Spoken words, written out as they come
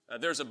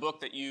There's a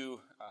book that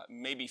you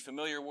may be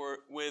familiar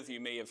with.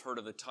 You may have heard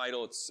of the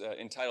title. It's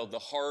entitled The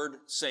Hard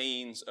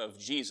Sayings of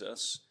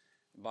Jesus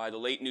by the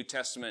late New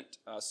Testament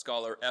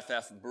scholar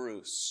F.F.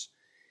 Bruce.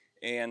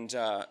 And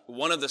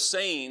one of the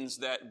sayings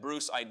that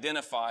Bruce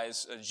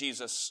identifies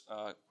Jesus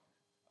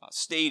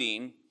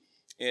stating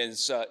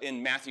is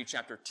in Matthew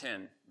chapter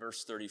 10,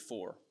 verse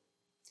 34.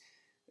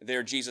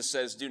 There Jesus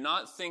says, "Do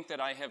not think that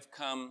I have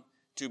come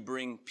to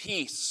bring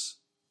peace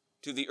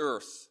to the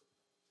earth.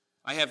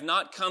 I have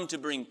not come to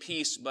bring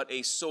peace, but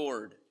a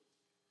sword.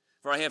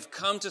 For I have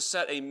come to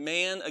set a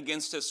man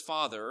against his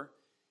father,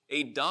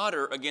 a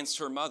daughter against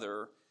her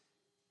mother.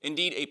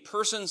 Indeed, a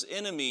person's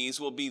enemies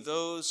will be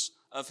those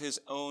of his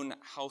own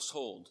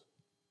household."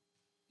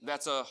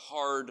 That's a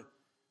hard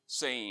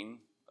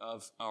saying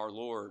of our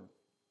Lord.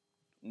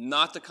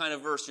 Not the kind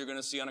of verse you're going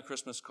to see on a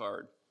Christmas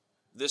card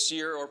this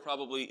year or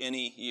probably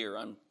any year,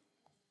 I'm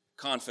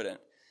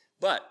confident.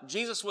 But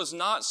Jesus was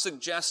not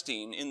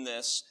suggesting in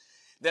this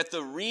that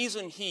the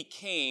reason he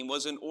came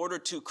was in order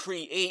to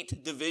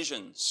create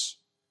divisions.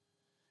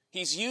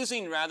 He's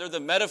using rather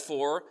the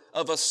metaphor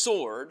of a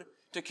sword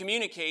to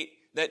communicate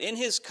that in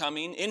his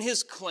coming, in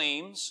his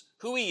claims,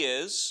 who he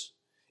is,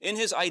 in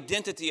his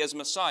identity as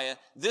Messiah,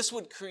 this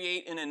would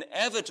create an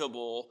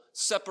inevitable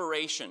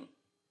separation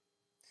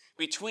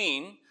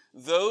between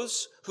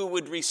those who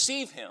would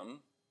receive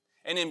him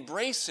and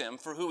embrace him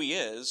for who he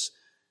is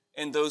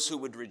and those who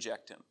would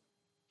reject him.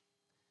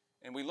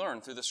 And we learn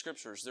through the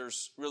scriptures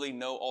there's really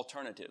no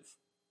alternative.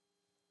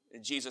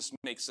 Jesus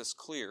makes this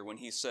clear when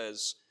he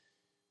says,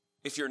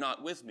 if you're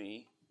not with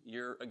me,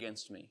 you're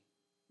against me.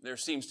 There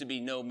seems to be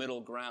no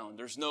middle ground.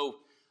 There's no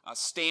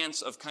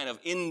stance of kind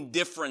of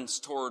indifference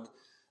toward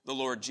the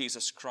Lord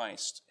Jesus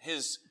Christ.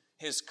 His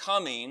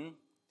coming,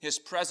 his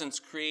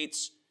presence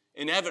creates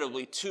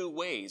inevitably two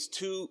ways,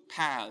 two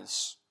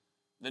paths.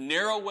 The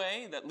narrow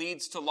way that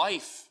leads to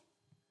life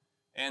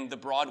and the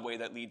broad way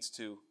that leads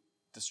to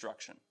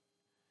destruction.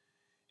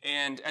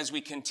 And as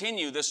we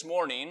continue this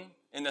morning,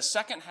 in the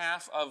second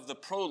half of the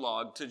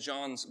prologue to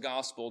John's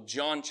Gospel,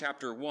 John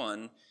chapter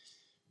 1,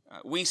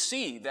 we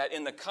see that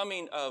in the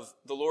coming of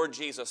the Lord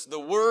Jesus,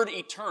 the Word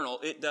eternal,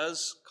 it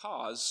does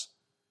cause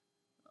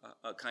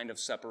a kind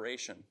of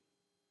separation.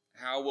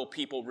 How will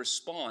people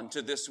respond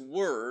to this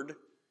Word,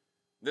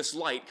 this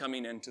light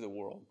coming into the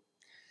world?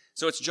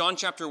 So it's John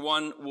chapter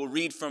 1. We'll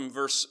read from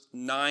verse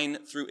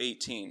 9 through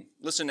 18.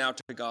 Listen now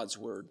to God's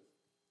Word.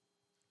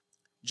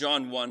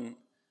 John 1,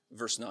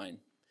 verse 9.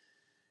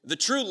 "The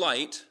true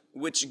light,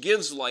 which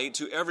gives light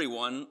to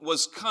everyone,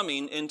 was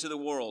coming into the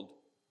world.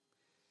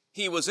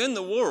 He was in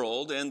the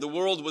world, and the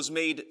world was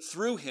made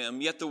through him,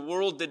 yet the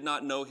world did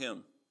not know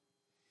him.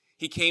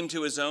 He came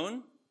to his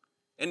own,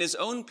 and his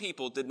own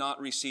people did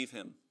not receive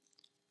him.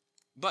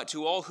 But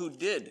to all who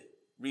did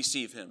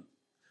receive him,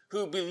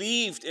 who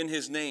believed in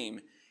his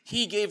name,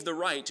 he gave the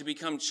right to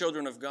become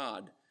children of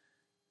God.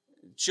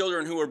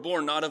 Children who were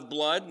born not of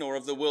blood, nor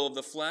of the will of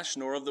the flesh,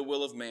 nor of the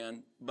will of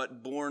man,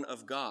 but born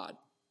of God.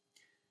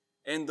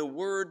 And the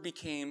Word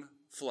became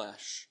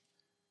flesh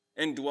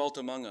and dwelt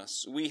among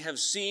us. We have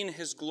seen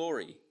his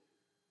glory,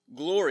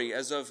 glory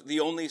as of the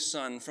only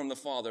Son from the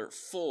Father,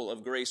 full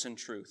of grace and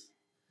truth.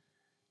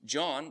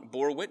 John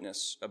bore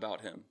witness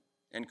about him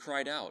and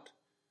cried out,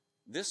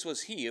 'This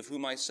was he of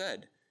whom I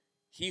said,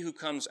 he who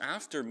comes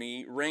after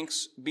me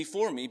ranks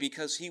before me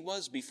because he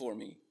was before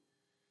me.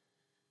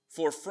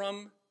 For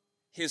from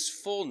his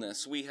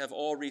fullness we have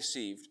all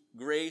received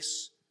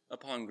grace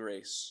upon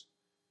grace.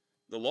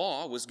 The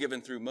law was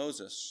given through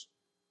Moses.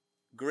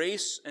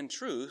 Grace and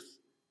truth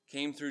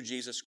came through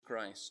Jesus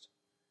Christ.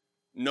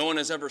 No one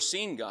has ever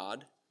seen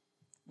God,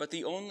 but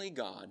the only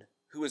God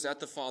who is at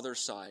the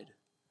Father's side.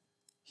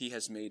 He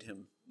has made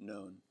him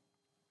known.'"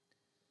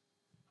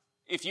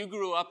 If you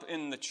grew up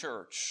in the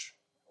church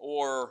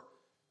or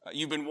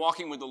you've been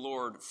walking with the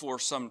Lord for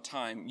some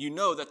time, you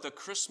know that the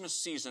Christmas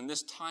season,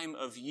 this time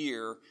of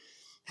year,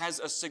 has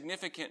a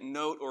significant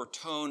note or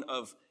tone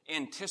of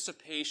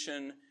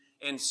anticipation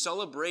and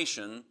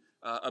celebration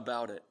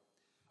about it.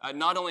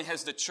 Not only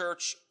has the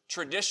church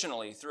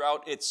traditionally,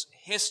 throughout its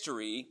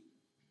history,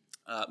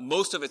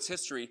 most of its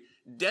history,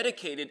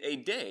 dedicated a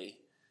day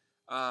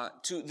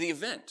to the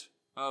event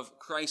of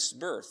Christ's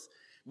birth,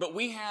 but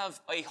we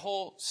have a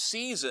whole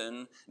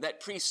season that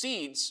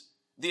precedes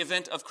the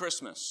event of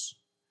Christmas,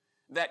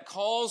 that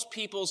calls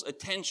people's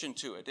attention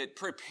to it. It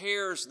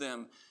prepares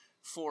them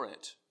for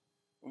it.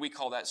 We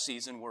call that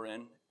season we're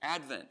in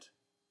Advent,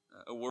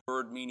 a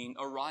word meaning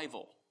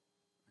arrival.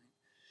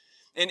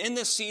 And in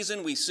this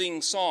season, we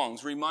sing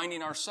songs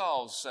reminding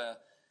ourselves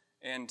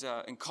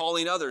and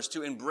calling others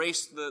to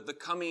embrace the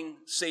coming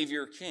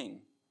Savior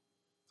King,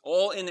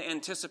 all in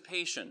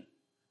anticipation,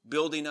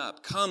 building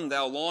up. "Come,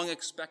 thou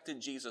long-expected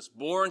Jesus,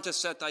 born to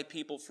set thy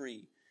people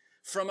free.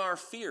 From our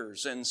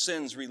fears and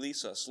sins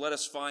release us. Let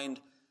us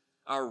find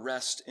our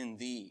rest in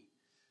thee."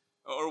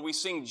 Or we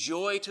sing,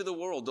 "Joy to the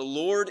world, the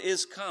Lord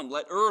is come.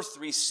 Let earth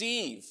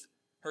receive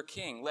her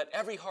King. Let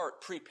every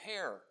heart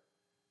prepare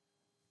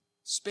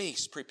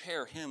space,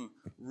 prepare him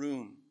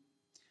room."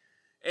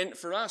 And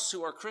for us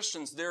who are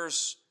Christians,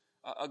 there's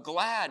a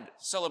glad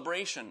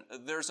celebration.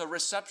 There's a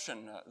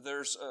reception.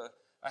 There's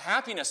a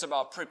happiness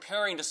about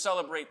preparing to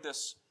celebrate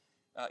this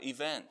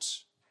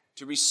event,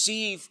 to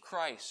receive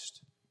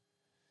Christ.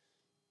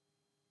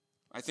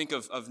 I think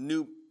of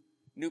new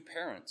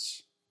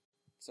parents.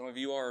 Some of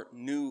you are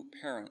new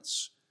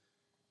parents,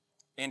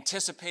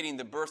 anticipating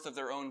the birth of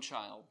their own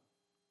child.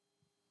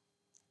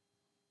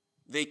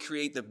 They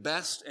create the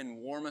best and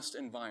warmest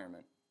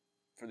environment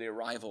for the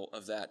arrival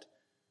of that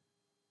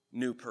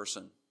new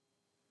person.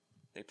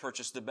 They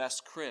purchase the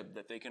best crib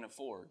that they can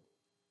afford.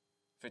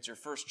 If it's your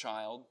first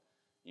child,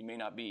 you may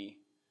not be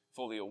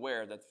fully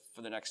aware that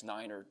for the next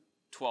 9 or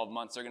 12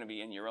 months they're going to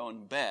be in your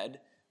own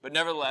bed. But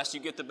nevertheless, you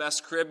get the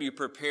best crib, you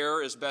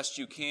prepare as best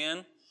you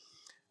can.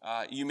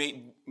 You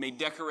may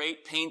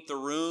decorate, paint the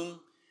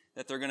room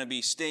that they're going to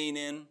be staying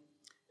in.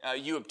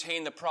 You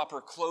obtain the proper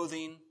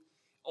clothing.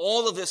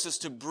 All of this is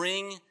to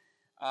bring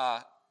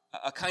a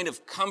kind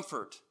of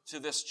comfort to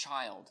this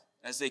child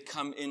as they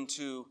come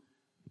into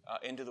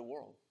the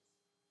world,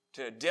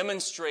 to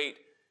demonstrate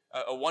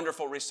a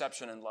wonderful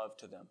reception and love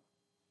to them.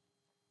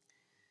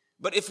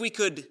 But if we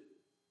could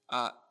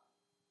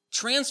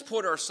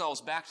transport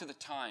ourselves back to the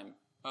time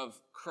of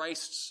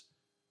Christ's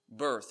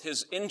birth,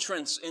 his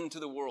entrance into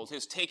the world,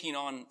 his taking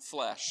on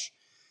flesh,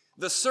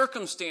 the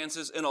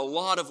circumstances in a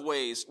lot of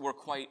ways were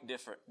quite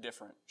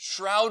different,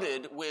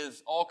 shrouded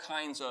with all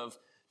kinds of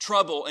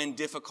trouble and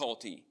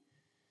difficulty.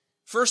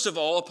 First of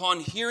all, upon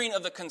hearing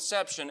of the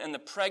conception and the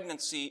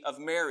pregnancy of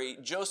Mary,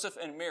 Joseph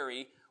and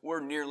Mary were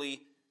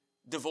nearly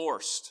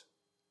divorced,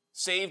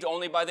 saved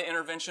only by the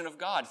intervention of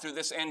God through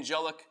this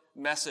angelic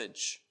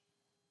message.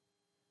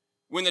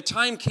 When the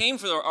time came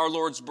for our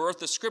Lord's birth,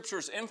 the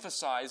Scriptures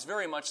emphasize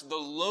very much the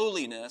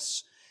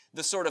lowliness,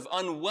 the sort of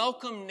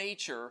unwelcome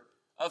nature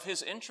of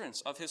his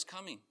entrance, of his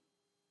coming.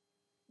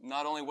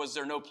 Not only was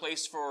there no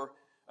place for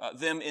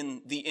them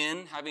in the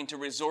inn, having to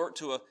resort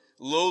to a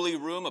lowly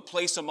room, a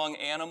place among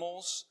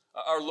animals,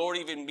 our Lord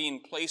even being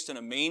placed in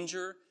a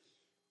manger,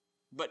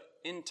 but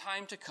in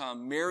time to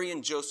come, Mary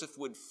and Joseph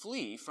would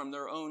flee from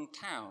their own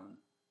town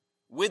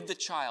with the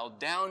child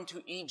down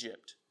to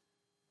Egypt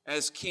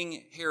as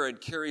King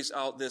Herod carries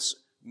out this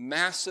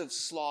massive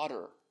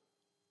slaughter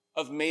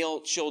of male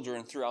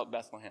children throughout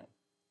Bethlehem.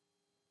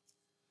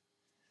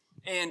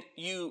 And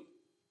you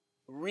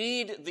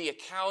read the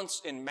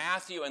accounts in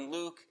Matthew and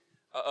Luke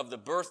of the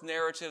birth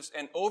narratives,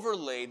 and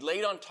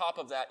laid on top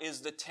of that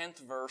is the 10th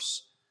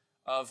verse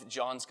of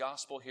John's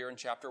Gospel here in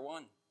chapter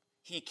 1.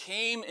 He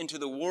came into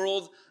the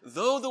world,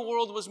 though the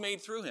world was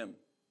made through him.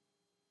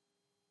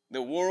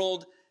 The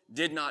world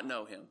did not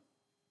know him.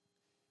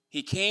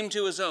 He came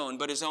to his own,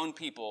 but his own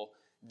people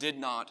did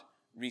not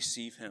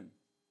receive him.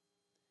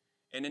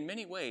 And in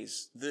many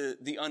ways,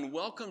 the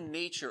unwelcome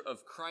nature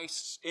of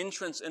Christ's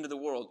entrance into the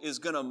world is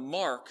going to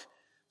mark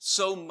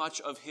so much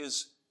of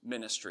his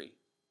ministry.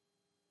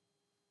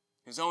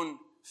 His own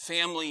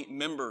family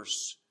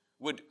members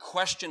would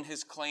question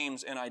his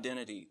claims and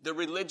identity. The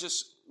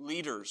religious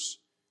leaders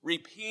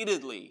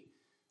repeatedly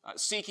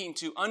seeking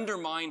to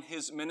undermine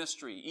his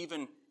ministry,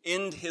 even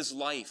end his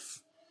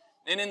life.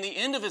 And in the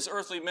end of his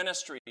earthly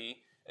ministry,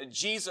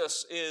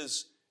 Jesus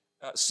is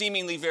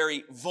seemingly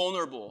very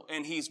vulnerable,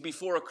 and he's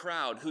before a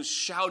crowd who's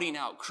shouting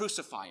out,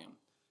 "Crucify him,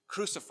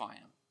 crucify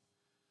him."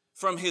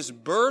 From his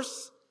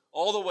birth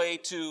all the way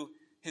to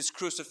his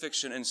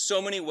crucifixion, in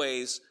so many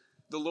ways,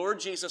 the Lord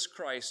Jesus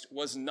Christ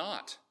was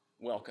not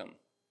welcome.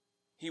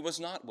 He was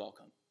not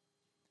welcome.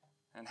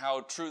 And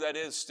how true that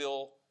is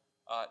still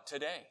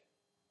today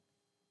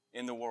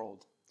in the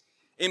world.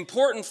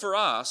 Important for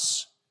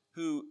us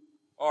who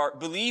are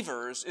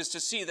believers is to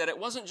see that it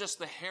wasn't just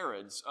the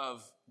Herods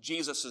of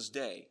Jesus'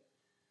 day.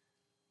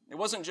 It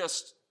wasn't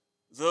just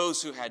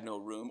those who had no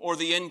room, or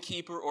the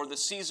innkeeper, or the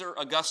Caesar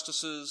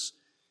Augustus's.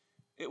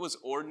 It was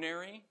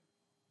ordinary,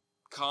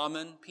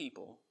 common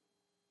people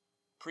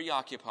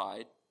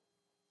preoccupied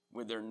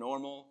with their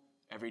normal,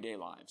 everyday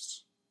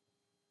lives.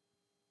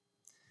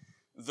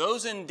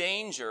 Those in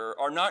danger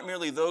are not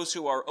merely those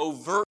who are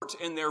overt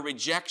in their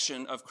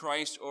rejection of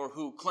Christ or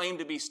who claim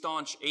to be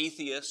staunch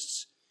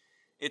atheists.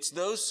 It's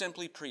those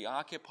simply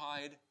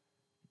preoccupied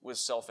with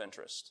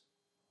self-interest.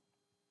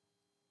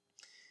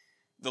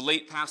 The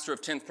late pastor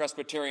of 10th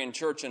Presbyterian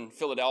Church in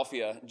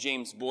Philadelphia,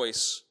 James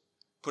Boyce,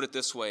 put it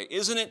this way: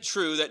 "Isn't it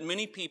true that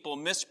many people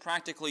miss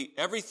practically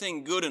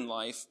everything good in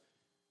life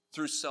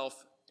through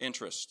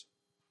self-interest?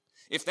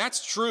 If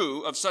that's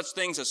true of such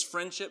things as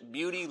friendship,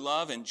 beauty,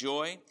 love, and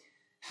joy,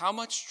 how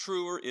much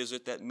truer is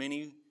it that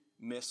many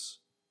miss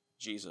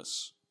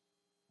Jesus?"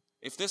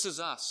 If this is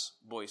us,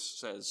 Boyce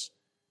says,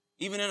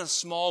 even in a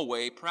small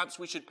way, perhaps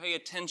we should pay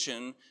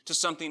attention to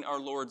something our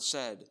Lord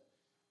said.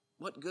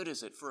 What good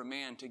is it for a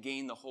man to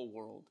gain the whole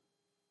world,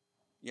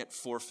 yet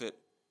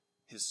forfeit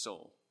his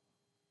soul?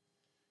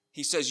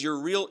 He says, your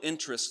real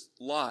interest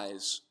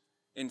lies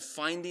in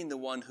finding the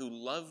one who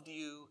loved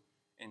you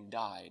and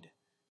died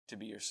to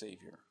be your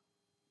Savior.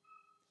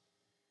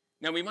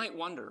 Now, we might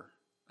wonder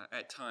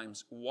at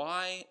times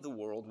why the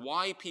world,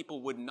 why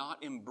people would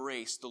not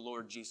embrace the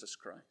Lord Jesus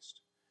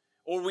Christ.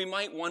 Or we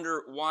might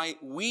wonder why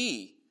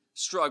we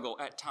struggle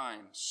at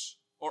times,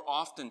 or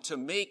often, to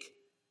make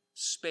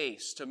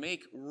space, to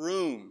make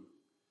room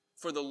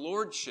for the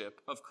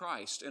lordship of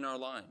Christ in our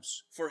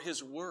lives, for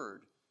His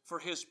Word, for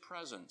His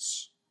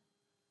presence?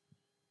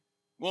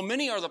 Well,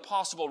 many are the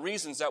possible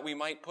reasons that we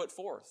might put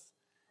forth.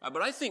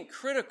 But I think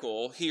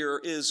critical here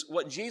is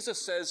what Jesus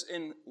says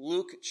in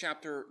Luke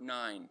chapter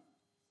 9.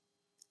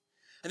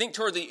 I think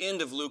toward the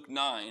end of Luke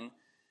 9,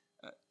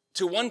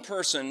 to one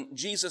person,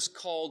 Jesus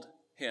called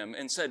him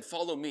and said,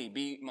 "Follow me,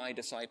 be my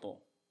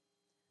disciple."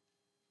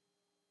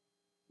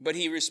 But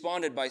he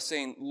responded by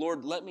saying,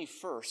 "Lord, let me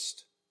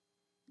first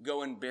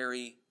go and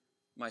bury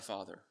my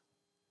father."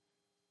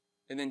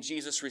 And then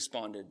Jesus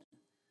responded,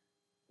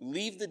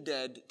 "Leave the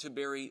dead to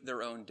bury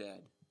their own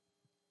dead.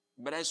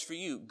 But as for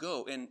you,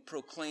 go and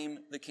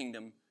proclaim the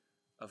kingdom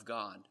of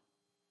God."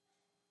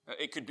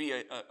 It could be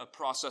a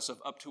process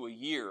of up to a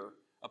year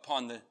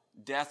upon the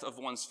death of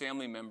one's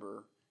family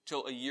member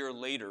till a year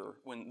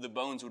later when the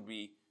bones would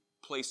be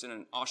placed in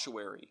an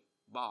ossuary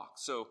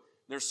box. So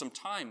there's some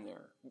time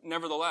there.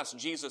 Nevertheless,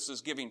 Jesus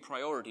is giving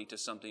priority to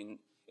something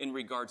in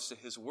regards to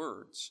His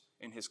words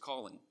and His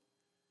calling.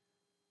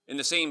 In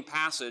the same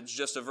passage,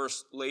 just a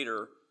verse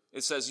later,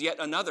 it says, "Yet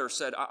another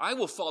said, I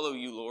will follow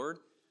you, Lord,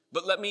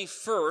 but let me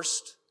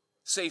first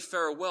say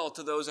farewell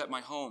to those at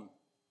my home."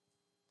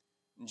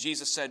 And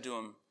Jesus said to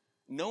him,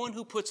 "No one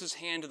who puts his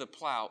hand to the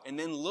plow and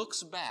then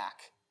looks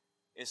back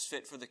is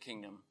fit for the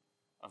kingdom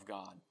of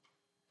God."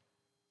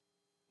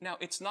 Now,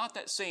 it's not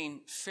that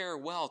saying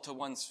farewell to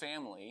one's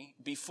family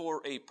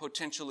before a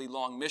potentially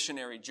long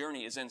missionary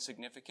journey is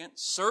insignificant.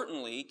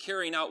 Certainly,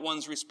 carrying out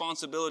one's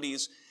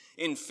responsibilities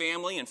in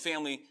family and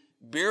family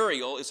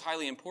burial is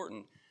highly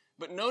important.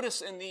 But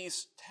notice in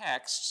these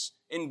texts,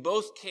 in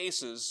both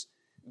cases,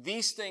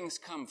 these things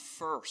come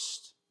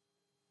first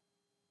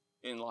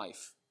in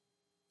life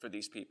for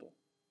these people.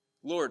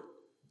 Lord,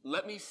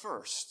 let me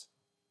first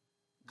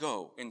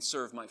go and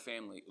serve my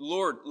family.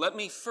 Lord, let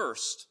me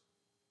first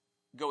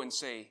go and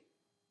say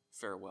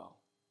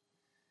farewell.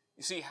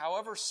 You see,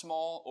 however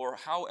small or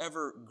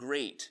however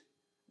great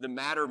the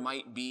matter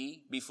might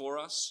be before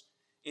us,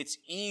 it's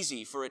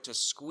easy for it to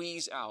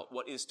squeeze out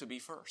what is to be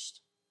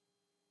first.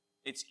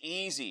 It's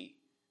easy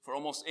for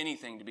almost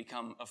anything to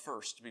become a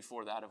first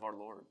before that of our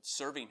Lord,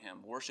 serving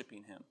Him,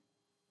 worshiping Him,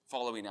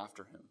 following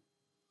after Him.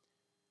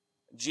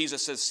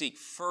 Jesus says, "Seek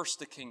first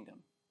the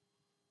kingdom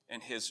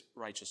and His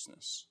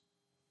righteousness."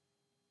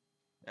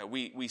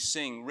 We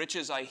sing,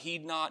 "Riches I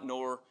heed not,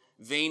 nor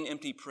vain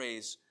empty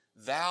praise.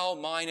 Thou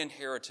mine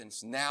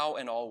inheritance, now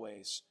and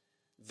always.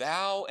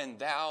 Thou and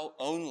Thou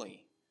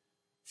only,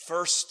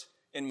 first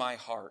in my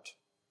heart.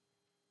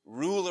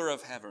 Ruler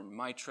of heaven,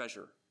 my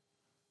treasure,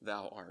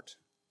 Thou art."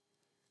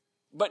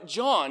 But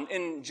John,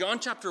 in John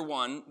chapter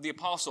 1, the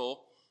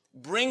apostle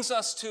brings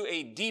us to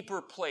a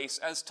deeper place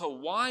as to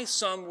why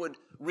some would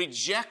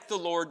reject the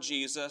Lord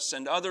Jesus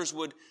and others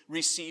would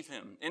receive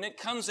Him. And it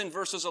comes in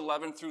verses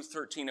 11 through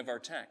 13 of our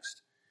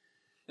text.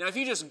 Now, if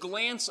you just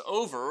glance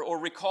over or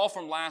recall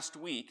from last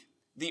week,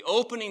 the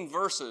opening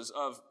verses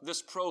of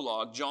this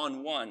prologue,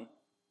 John 1,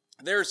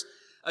 there's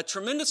a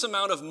tremendous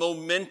amount of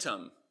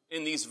momentum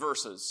in these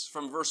verses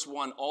from verse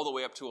 1 all the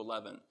way up to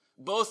 11,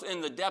 both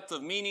in the depth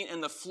of meaning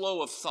and the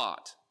flow of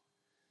thought.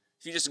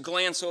 If you just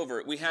glance over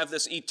it, we have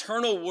this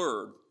eternal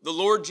Word, the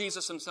Lord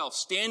Jesus Himself,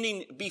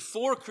 standing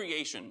before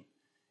creation.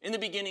 In the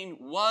beginning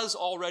was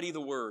already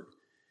the Word.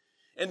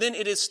 And then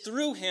it is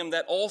through Him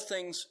that all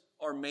things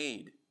are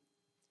made.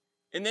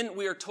 And then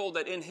we are told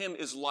that in Him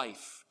is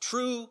life,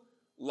 true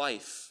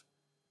life.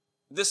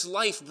 This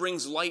life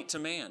brings light to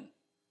man.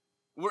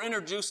 We're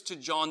introduced to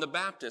John the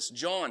Baptist.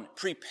 John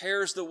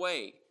prepares the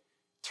way,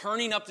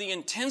 turning up the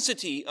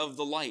intensity of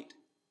the light.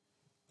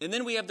 And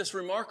then we have this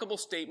remarkable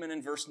statement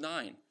in verse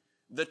 9.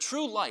 The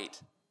true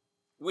light,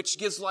 which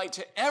gives light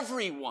to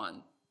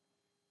everyone.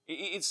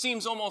 It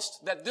seems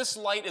almost that this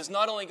light is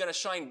not only going to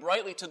shine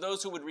brightly to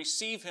those who would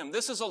receive Him,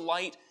 this is a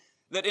light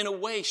that in a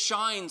way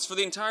shines for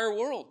the entire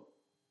world.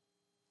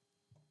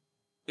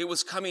 It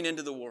was coming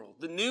into the world.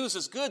 The news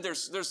is good.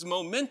 There's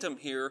momentum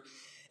here.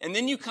 And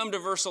then you come to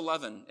verse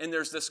 11, and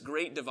there's this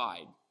great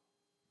divide.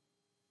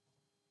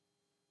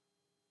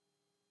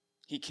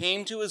 He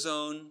came to His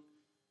own,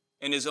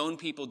 and His own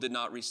people did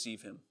not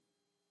receive Him.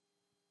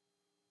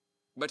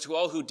 But to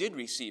all who did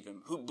receive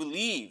Him, who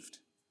believed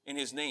in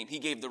His name, He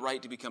gave the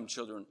right to become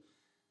children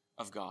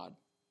of God.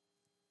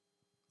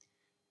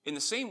 In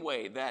the same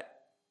way that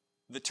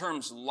the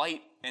terms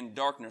light and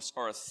darkness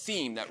are a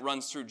theme that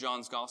runs through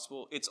John's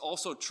gospel, it's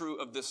also true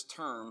of this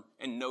term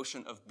and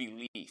notion of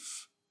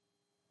belief.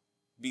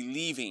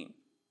 Believing.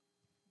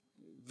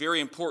 Very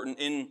important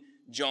in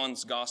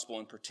John's gospel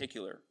in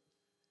particular.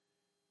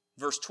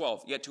 Verse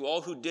 12, yet to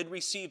all who did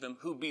receive Him,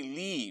 who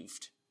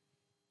believed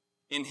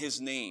in His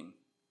name,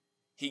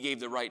 He gave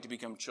the right to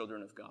become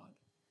children of God.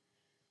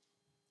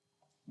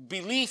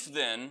 Belief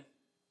then,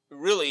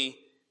 really,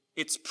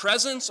 its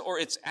presence or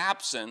its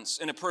absence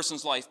in a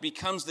person's life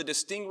becomes the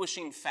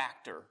distinguishing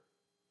factor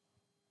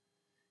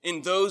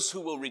in those who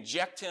will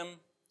reject Him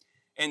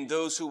and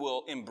those who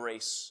will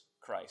embrace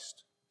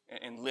Christ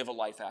and live a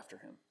life after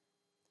Him.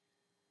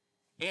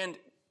 And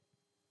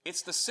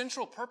it's the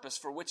central purpose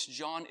for which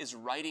John is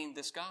writing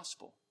this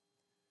gospel.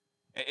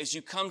 As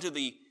you come to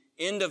the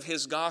end of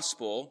his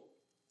gospel,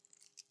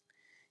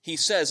 he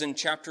says in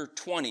chapter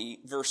 20,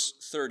 verse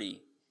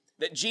 30,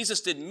 that Jesus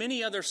did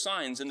many other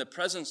signs in the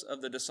presence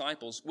of the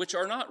disciples, which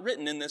are not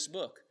written in this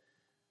book.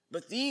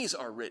 But these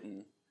are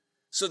written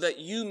so that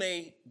you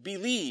may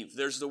believe,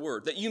 there's the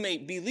word, that you may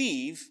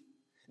believe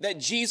that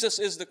Jesus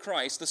is the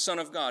Christ, the Son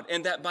of God,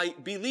 and that by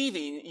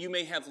believing you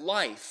may have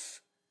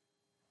life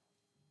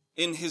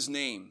in his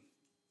name.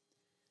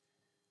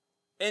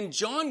 And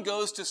John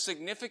goes to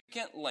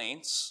significant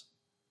lengths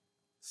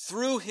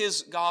through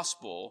his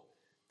gospel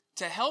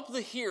to help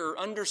the hearer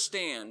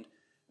understand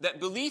that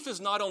belief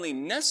is not only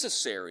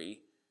necessary,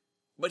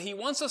 but he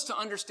wants us to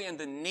understand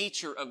the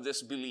nature of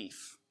this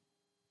belief.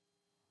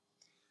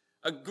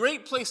 A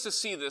great place to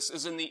see this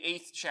is in the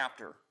 8th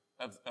chapter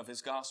of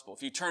his gospel.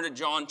 If you turn to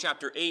John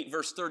chapter 8,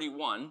 verse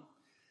 31,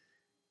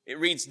 it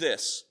reads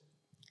this.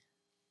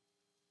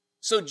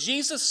 So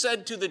Jesus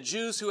said to the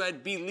Jews who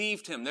had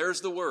believed him,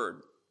 there's the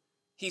word.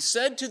 He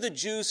said to the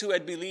Jews who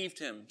had believed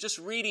him. Just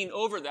reading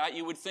over that,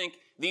 you would think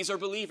these are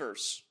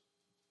believers.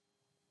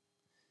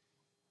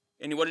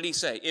 And what did he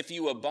say? If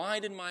you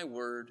abide in my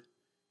word,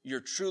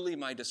 you're truly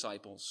my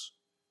disciples,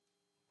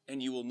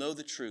 and you will know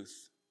the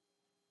truth,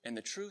 and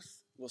the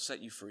truth will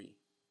set you free.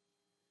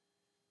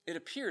 It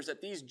appears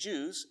that these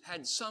Jews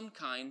had some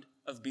kind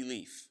of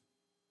belief.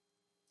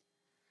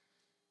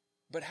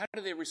 But how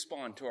do they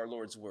respond to our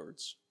Lord's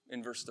words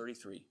in verse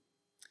 33?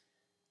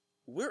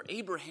 We're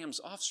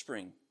Abraham's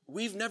offspring.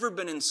 We've never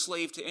been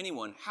enslaved to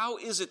anyone. How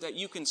is it that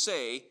you can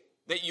say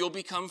that you'll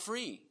become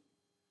free?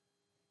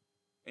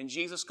 And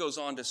Jesus goes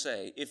on to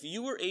say, if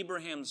you were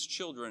Abraham's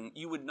children,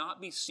 you would not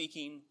be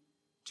seeking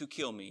to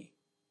kill me.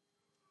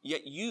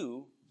 Yet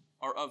you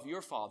are of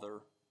your father,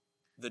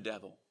 the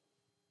devil.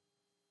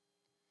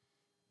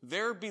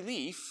 Their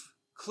belief,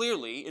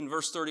 clearly in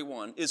verse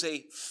 31, is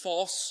a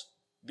false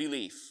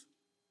belief.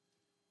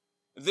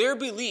 Their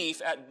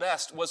belief, at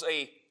best, was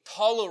a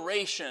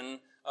toleration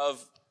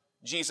of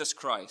Jesus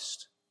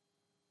Christ.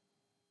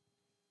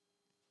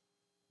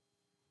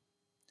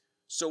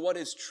 So what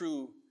is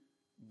true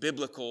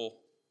biblical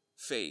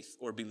faith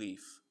or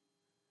belief?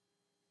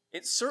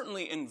 It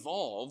certainly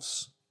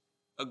involves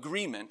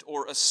agreement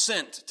or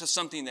assent to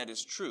something that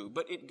is true,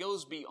 but it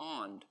goes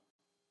beyond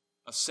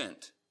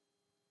assent,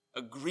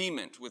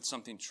 agreement with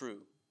something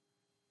true.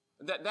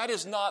 That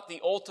is not the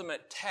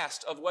ultimate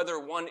test of whether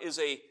one is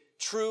a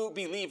true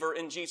believer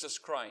in Jesus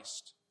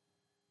Christ.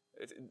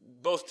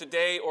 Both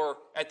today or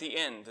at the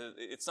end.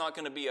 It's not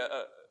going to be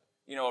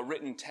a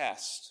written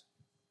test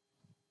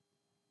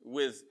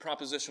with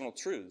propositional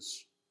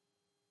truths.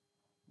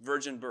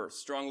 Virgin birth.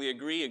 Strongly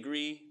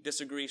agree,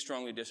 disagree,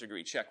 strongly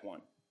disagree. Check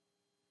one.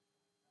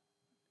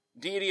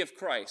 Deity of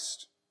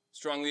Christ.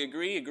 Strongly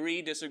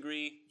agree,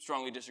 disagree,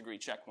 strongly disagree.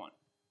 Check one.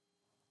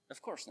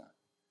 Of course not.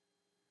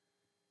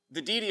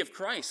 The deity of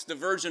Christ, the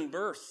virgin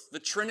birth, the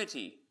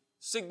Trinity.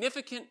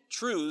 Significant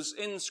truths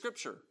in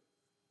Scripture.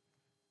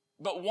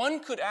 But one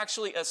could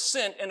actually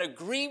assent and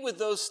agree with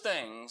those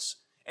things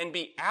and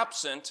be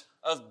absent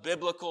of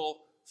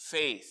biblical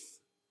faith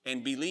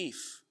and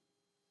belief.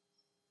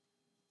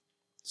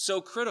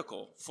 So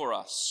critical for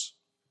us.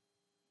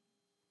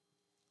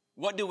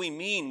 What do we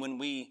mean when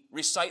we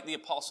recite the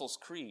Apostles'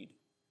 Creed?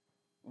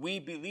 We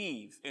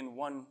believe in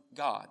one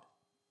God,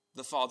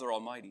 the Father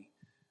Almighty.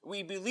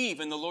 We believe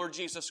in the Lord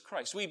Jesus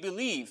Christ. We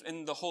believe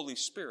in the Holy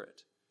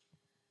Spirit.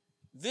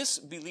 This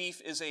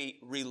belief is a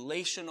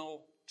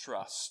relational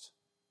trust.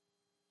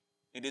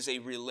 It is a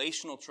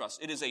relational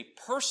trust. It is a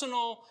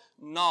personal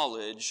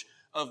knowledge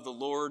of the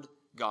Lord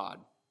God.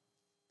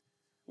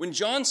 When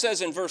John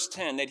says in verse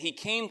 10 that he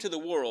came to the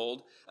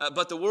world,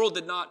 but the world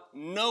did not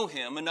know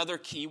him, another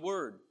key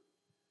word.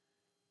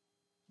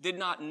 Did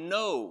not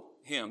know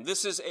him.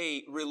 This is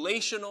a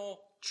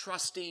relational,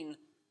 trusting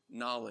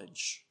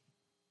knowledge.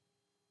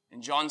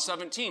 In John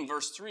 17,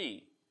 verse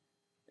 3,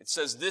 it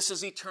says, this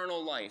is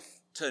eternal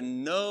life, to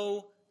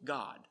know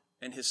God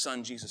and his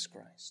Son, Jesus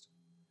Christ.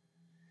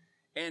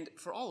 And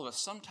for all of us,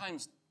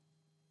 sometimes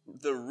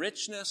the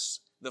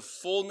richness, the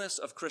fullness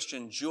of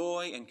Christian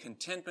joy and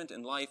contentment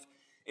in life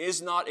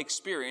is not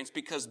experienced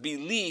because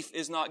belief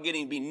is not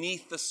getting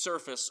beneath the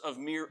surface of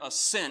mere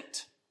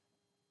assent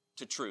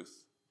to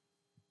truth,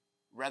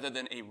 rather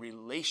than a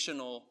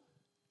relational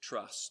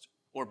trust,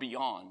 or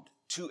beyond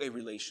to a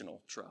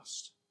relational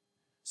trust.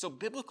 So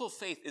biblical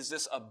faith is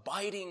this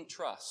abiding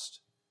trust.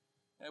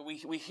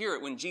 We hear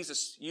it when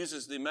Jesus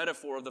uses the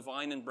metaphor of the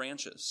vine and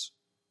branches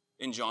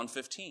in John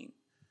 15.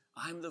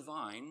 I'm the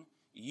vine,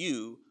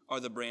 you are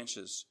the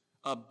branches.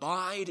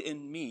 Abide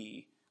in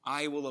me,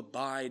 I will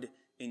abide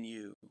in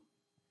you.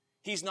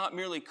 He's not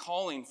merely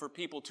calling for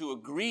people to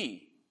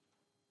agree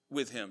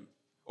with him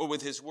or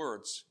with his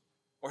words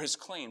or his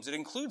claims. It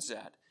includes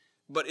that,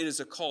 but it is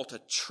a call to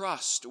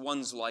trust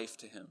one's life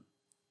to him.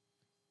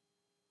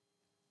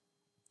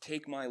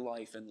 Take my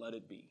life and let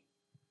it be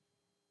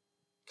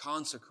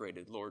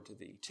consecrated, Lord, to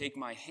thee. Take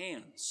my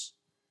hands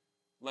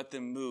let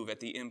them move at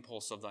the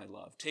impulse of thy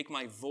love. Take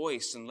my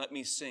voice and let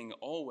me sing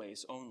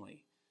always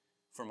only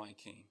for my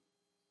King.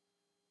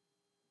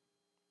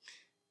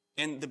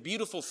 And the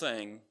beautiful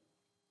thing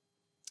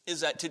is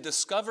that to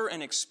discover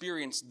and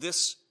experience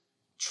this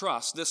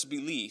trust, this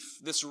belief,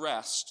 this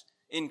rest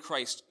in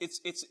Christ,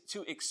 it's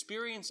to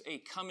experience a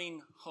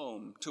coming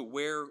home to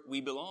where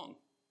we belong.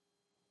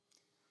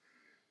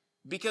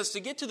 Because to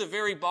get to the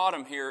very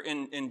bottom here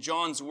in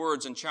John's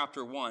words in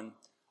chapter 1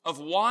 of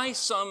why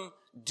some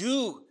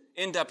do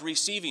end up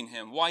receiving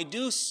him, why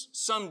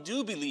some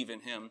do believe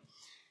in him,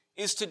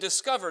 is to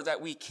discover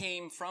that we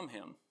came from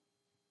him.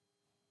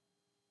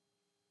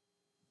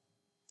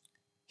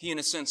 He, in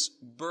a sense,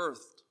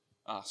 birthed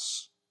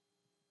us.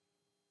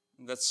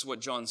 That's what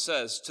John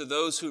says. To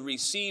those who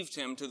received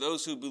him, to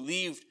those who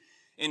believed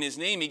in his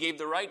name, he gave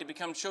the right to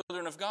become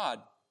children of God,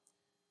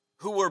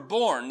 who were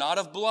born not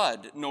of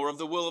blood, nor of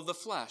the will of the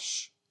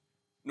flesh,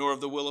 nor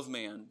of the will of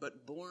man,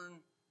 but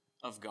born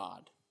of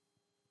God.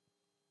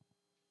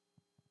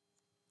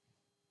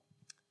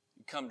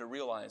 You come to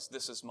realize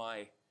this is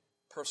my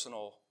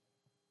personal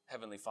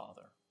Heavenly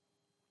Father.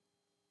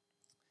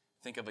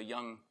 Think of a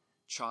young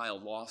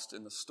child lost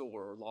in the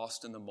store or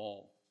lost in the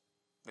mall.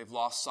 They've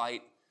lost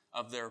sight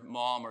of their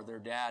mom or their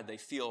dad. They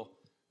feel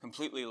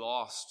completely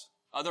lost.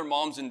 Other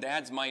moms and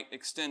dads might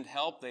extend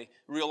help. They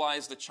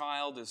realize the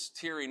child is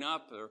tearing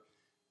up or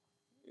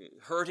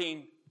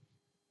hurting,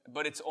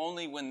 but it's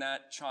only when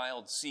that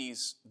child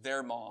sees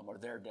their mom or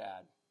their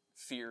dad,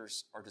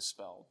 fears are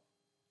dispelled.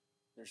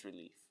 There's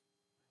relief.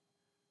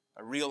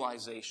 A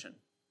realization,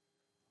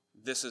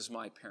 this is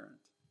my parent.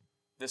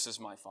 This is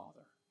my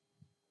father.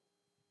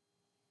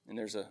 And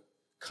there's a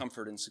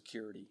comfort and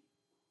security.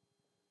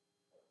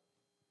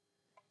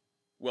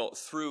 Well,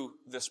 through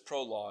this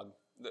prologue,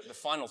 the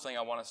final thing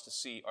I want us to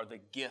see are the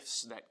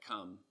gifts that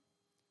come,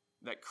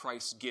 that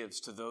Christ gives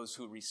to those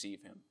who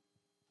receive him,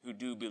 who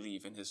do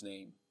believe in his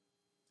name.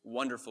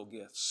 Wonderful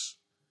gifts.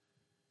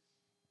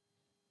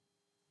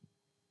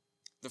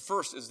 The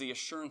first is the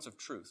assurance of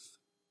truth.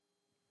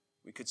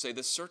 We could say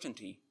the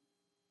certainty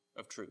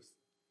of truth.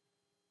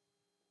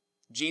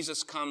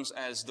 Jesus comes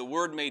as the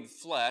Word made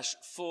flesh,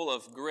 full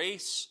of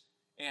grace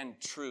and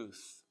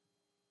truth.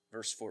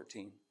 Verse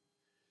 14.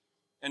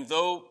 And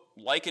though,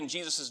 like in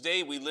Jesus'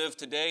 day, we live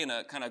today in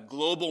a kind of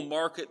global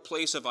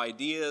marketplace of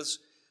ideas,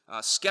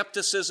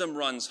 skepticism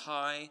runs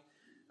high,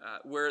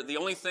 where the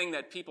only thing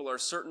that people are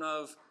certain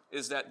of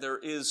is that there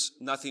is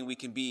nothing we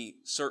can be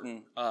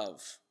certain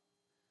of.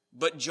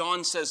 But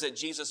John says that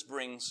Jesus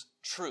brings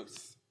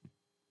truth.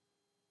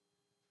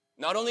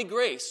 Not only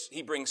grace,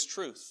 he brings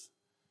truth.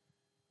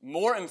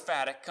 More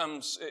emphatic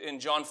comes in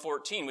John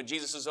 14 with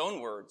Jesus' own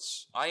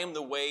words. I am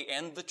the way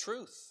and the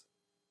truth.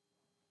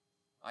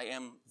 I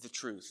am the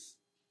truth.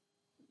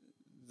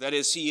 That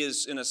is, he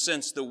is, in a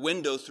sense, the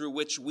window through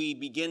which we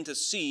begin to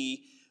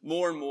see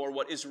more and more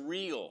what is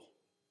real,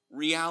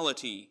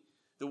 reality,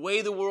 the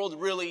way the world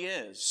really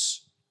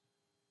is,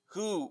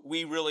 who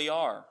we really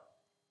are,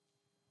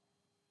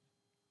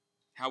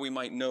 how we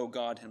might know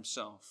God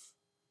himself.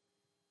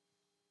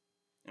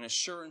 An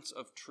assurance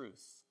of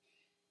truth.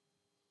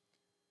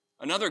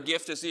 Another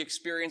gift is the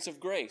experience of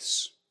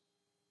grace.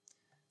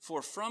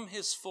 For from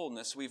his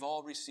fullness we've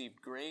all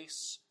received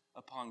grace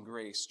upon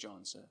grace,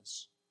 John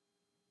says.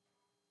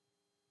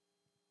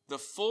 The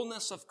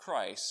fullness of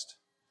Christ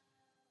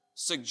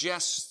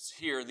suggests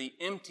here the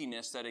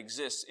emptiness that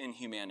exists in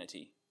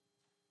humanity.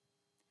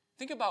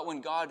 Think about when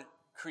God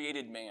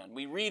created man.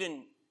 We read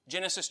in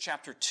Genesis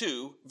chapter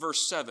 2,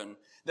 verse 7,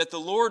 that the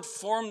Lord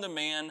formed the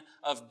man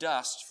of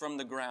dust from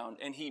the ground,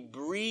 and he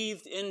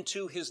breathed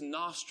into his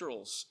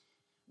nostrils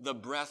the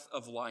breath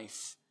of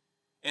life,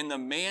 and the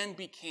man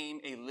became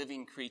a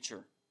living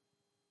creature,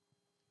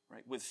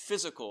 right, with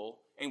physical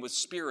and with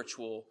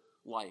spiritual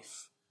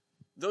life.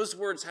 Those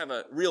words have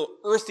a real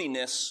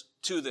earthiness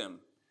to them.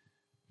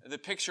 The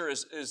picture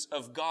is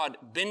of God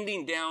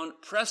bending down,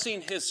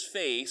 pressing his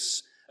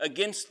face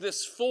against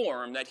this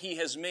form that he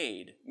has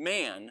made,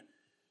 man,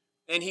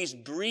 and he's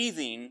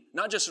breathing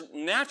not just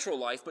natural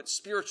life, but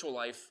spiritual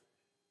life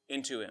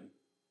into him.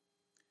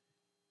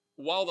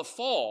 While the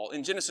fall,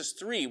 in Genesis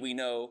 3, we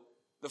know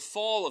the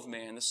fall of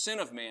man, the sin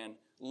of man,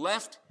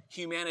 left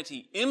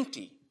humanity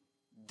empty,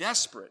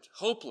 desperate,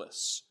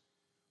 hopeless.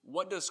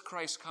 What does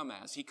Christ come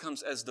as? He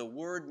comes as the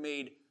Word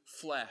made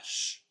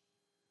flesh,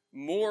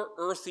 more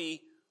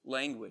earthy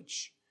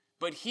language.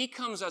 But he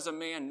comes as a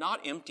man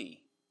not empty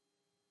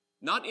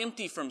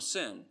from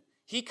sin.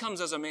 He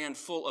comes as a man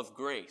full of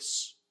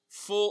grace,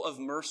 full of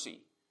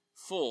mercy,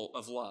 full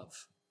of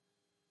love.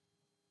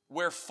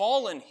 Where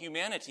fallen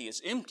humanity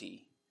is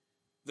empty,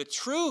 the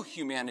true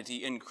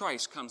humanity in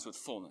Christ comes with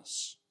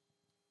fullness,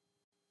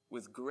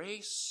 with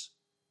grace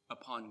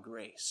upon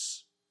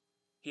grace.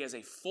 He has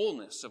a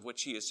fullness of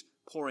which he is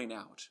pouring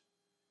out.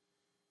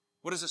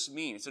 What does this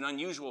mean? It's an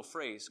unusual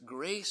phrase,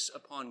 grace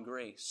upon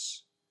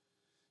grace.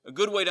 A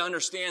good way to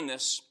understand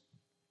this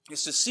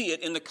is to see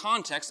it in the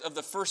context of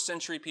the first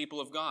century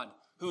people of God,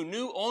 who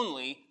knew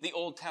only the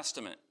Old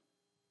Testament.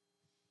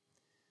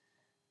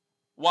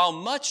 While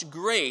much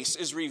grace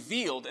is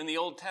revealed in the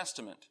Old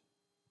Testament,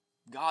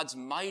 God's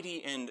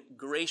mighty and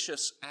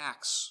gracious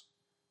acts,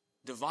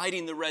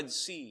 dividing the Red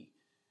Sea,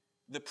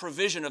 the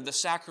provision of the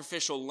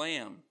sacrificial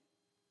lamb,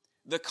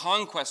 the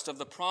conquest of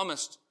the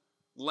promised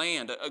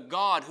land, a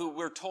God who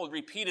we're told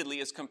repeatedly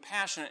is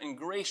compassionate and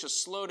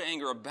gracious, slow to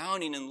anger,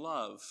 abounding in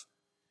love.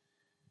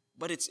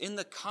 But it's in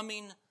the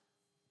coming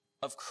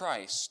of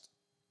Christ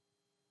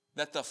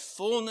that the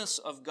fullness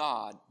of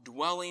God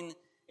dwelling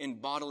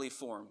in bodily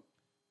form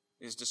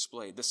is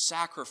displayed. The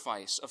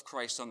sacrifice of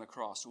Christ on the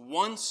cross,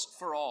 once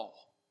for all,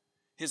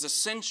 his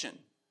ascension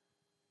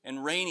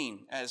and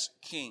reigning as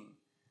king,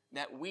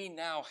 that we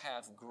now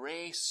have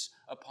grace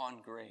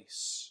upon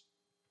grace.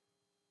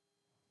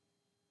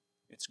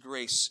 It's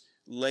grace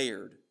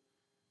layered.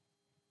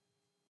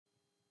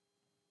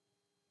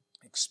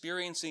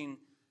 Experiencing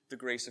the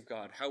grace of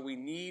God, how we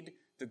need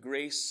the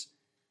grace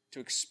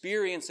to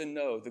experience and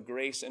know the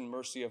grace and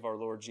mercy of our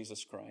Lord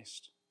Jesus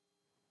Christ.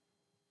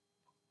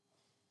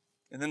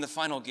 And then the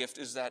final gift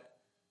is that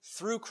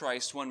through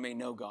Christ one may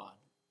know God.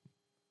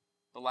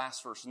 The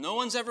last verse, no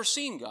one's ever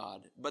seen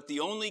God, but the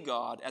only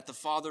God at the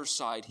Father's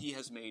side, he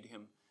has made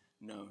him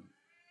known.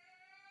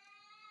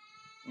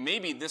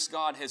 Maybe this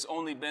God has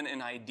only been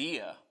an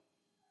idea,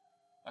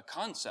 a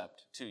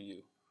concept to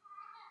you,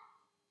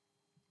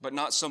 but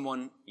not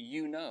someone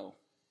you know.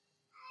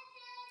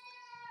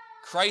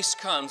 Christ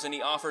comes and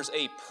he offers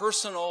a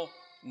personal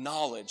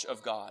knowledge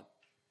of God.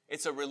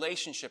 It's a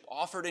relationship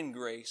offered in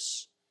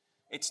grace.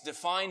 It's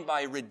defined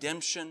by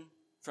redemption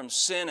from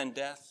sin and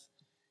death,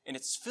 and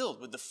it's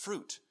filled with the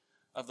fruit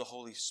of the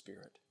Holy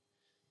Spirit.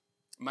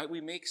 Might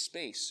we make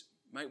space?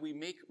 Might we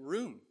make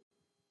room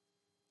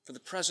for the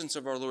presence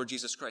of our Lord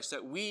Jesus Christ,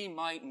 that we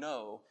might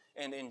know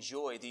and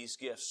enjoy these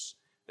gifts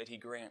that he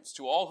grants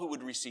to all who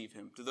would receive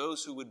him, to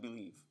those who would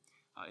believe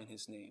in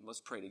his name.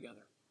 Let's pray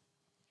together.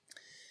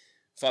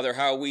 Father,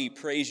 how we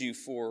praise you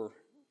for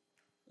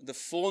the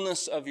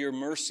fullness of your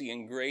mercy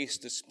and grace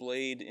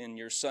displayed in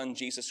your Son,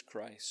 Jesus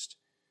Christ,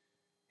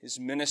 his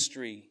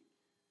ministry,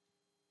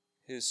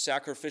 his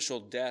sacrificial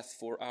death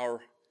for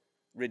our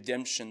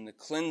redemption, the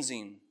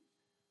cleansing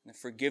and the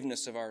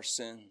forgiveness of our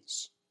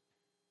sins,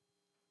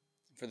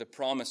 for the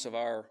promise of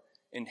our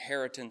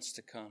inheritance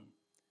to come.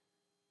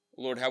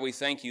 Lord, how we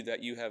thank you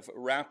that you have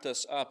wrapped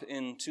us up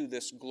into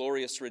this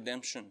glorious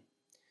redemption.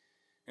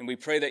 And we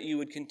pray that you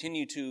would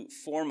continue to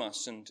form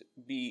us and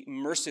be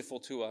merciful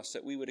to us,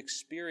 that we would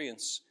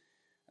experience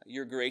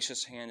your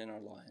gracious hand in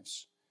our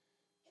lives.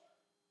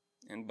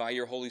 And by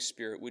your Holy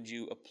Spirit, would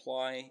you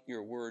apply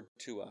your word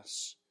to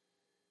us,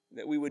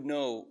 that we would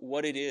know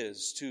what it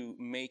is to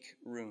make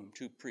room,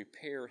 to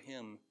prepare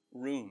him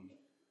room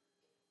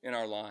in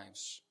our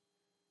lives.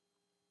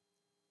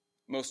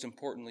 Most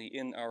importantly,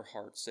 in our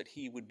hearts, that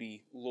he would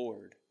be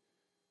Lord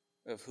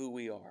of who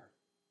we are.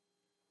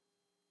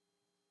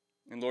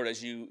 And Lord,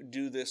 as you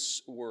do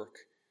this work,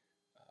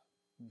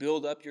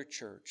 build up your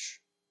church,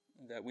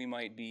 that we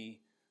might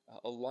be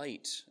a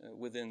light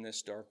within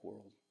this dark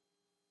world,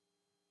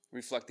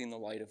 reflecting the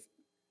light of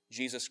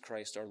Jesus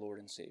Christ, our Lord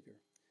and Savior.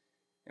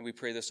 And we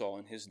pray this all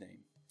in his name.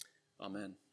 Amen.